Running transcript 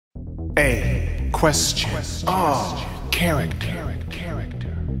A. Question. Character.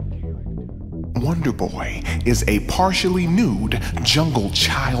 Wonder Boy is a partially nude jungle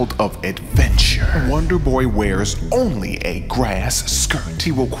child of adventure. Wonder Boy wears only a grass skirt.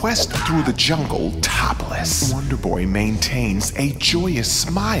 He will quest through the jungle topless. Wonder Boy maintains a joyous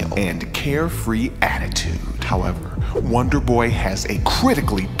smile and carefree attitude. However, Wonder Boy has a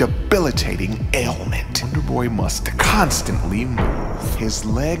critically debilitating ailment. Wonder Boy must constantly move. His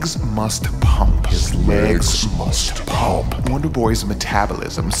legs must pump. Wonder Boy's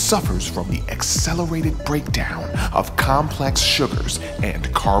metabolism suffers from the accelerated breakdown of complex sugars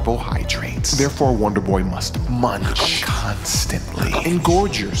and carbohydrates. Therefore, Wonder Boy must munch constantly.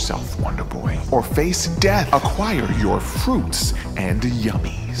 Engorge yourself, Wonder Boy, or face death. Acquire your fruits and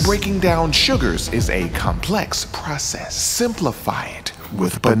yummies. Breaking down sugars is a complex process. Simplify it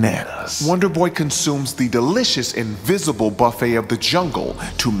with bananas. Wonder Boy consumes the delicious invisible buffet of the jungle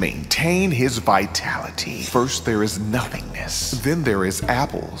to maintain his vitality. First there is nothingness, then there is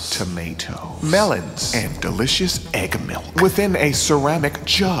apples, tomatoes, melons, and delicious egg milk. Within a ceramic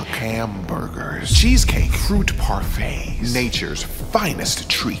jug, hamburgers, cheesecake, fruit parfaits, nature's finest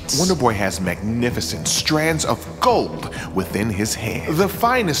treats. Wonder Boy has magnificent strands of gold within his hair. The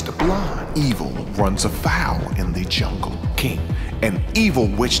finest blonde. Evil runs afoul in the jungle. King, an evil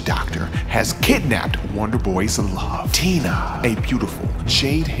witch doctor, has kidnapped Wonder Boy's love, Tina, a beautiful,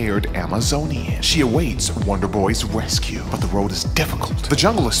 jade-haired Amazonian. She awaits Wonder Boy's rescue, but the road is difficult. The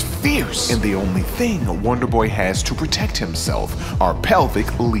jungle is fierce, and the only thing Wonder Boy has to protect himself are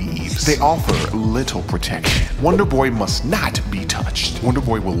pelvic leaves. They offer little protection. Wonder Boy must not be touched. Wonder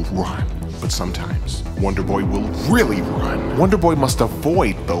Boy will run, but sometimes Wonder Boy will really run. Wonder Boy must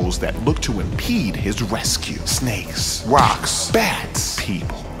avoid those that look to impede his rescue. Snakes, rocks, bats,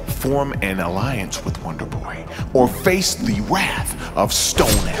 people. Form an alliance with Wonder Boy, or face the wrath of Stone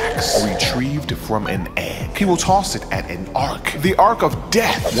Axe, retrieved from an egg. He will toss it at an ark, the Ark of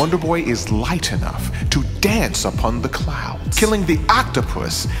Death. Wonder Boy is light enough to dance upon the clouds, killing the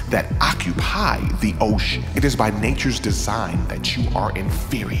octopus that occupy the ocean. It is by nature's design that you are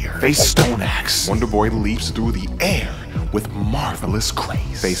inferior. Face Stone Axe. Wonder Boy leaps through the air with marvelous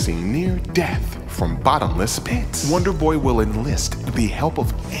grace, facing near death from bottomless pits. Wonder Boy will enlist the help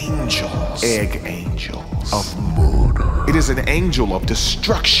of angels, egg angels of murder. It is an angel of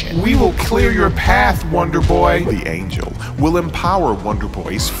destruction. We will clear your path, Wonder Boy. The angel will empower Wonder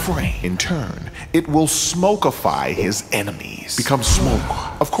Boy's frame. In turn, it will smokeify his enemies, become smoke.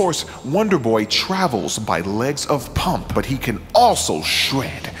 Of course, Wonder Boy travels by legs of pump, but he can also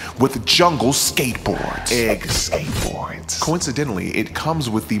shred with jungle skateboards, egg skateboards. Coincidentally, it comes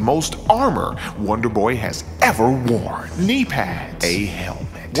with the most armor Wonder Boy has ever worn. Knee pads, a helmet.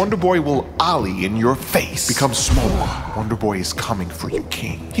 Wonder Boy will ollie in your face, become smoke. Wonder Boy is coming for you,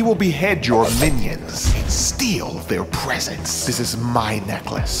 King. He will behead your minions and steal their presents. This is my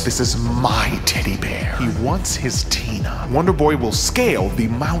necklace. This is my teddy bear. He wants his Tina. Wonder Boy will scale the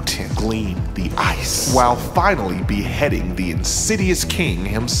mountain, gleam the ice, while finally beheading the insidious king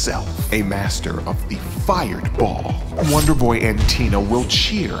himself, a master of the fired ball. Wonder Boy and Tina will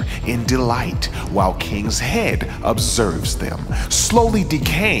cheer in delight while King's head observes them, slowly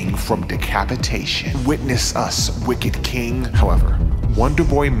decaying from decapitation. Witness us, wicked King. However, Wonder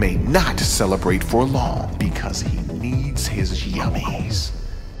Boy may not celebrate for long because he needs his yummies.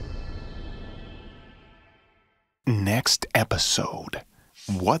 Next episode,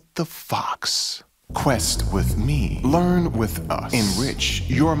 What the Fox? Quest with me. Learn with us. Enrich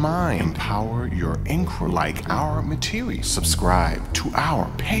your mind. Empower your inquiry like our material. Subscribe to our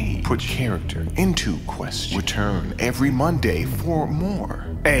page. Put character into question. Return every Monday for more.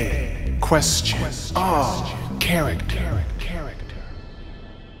 A question. Character.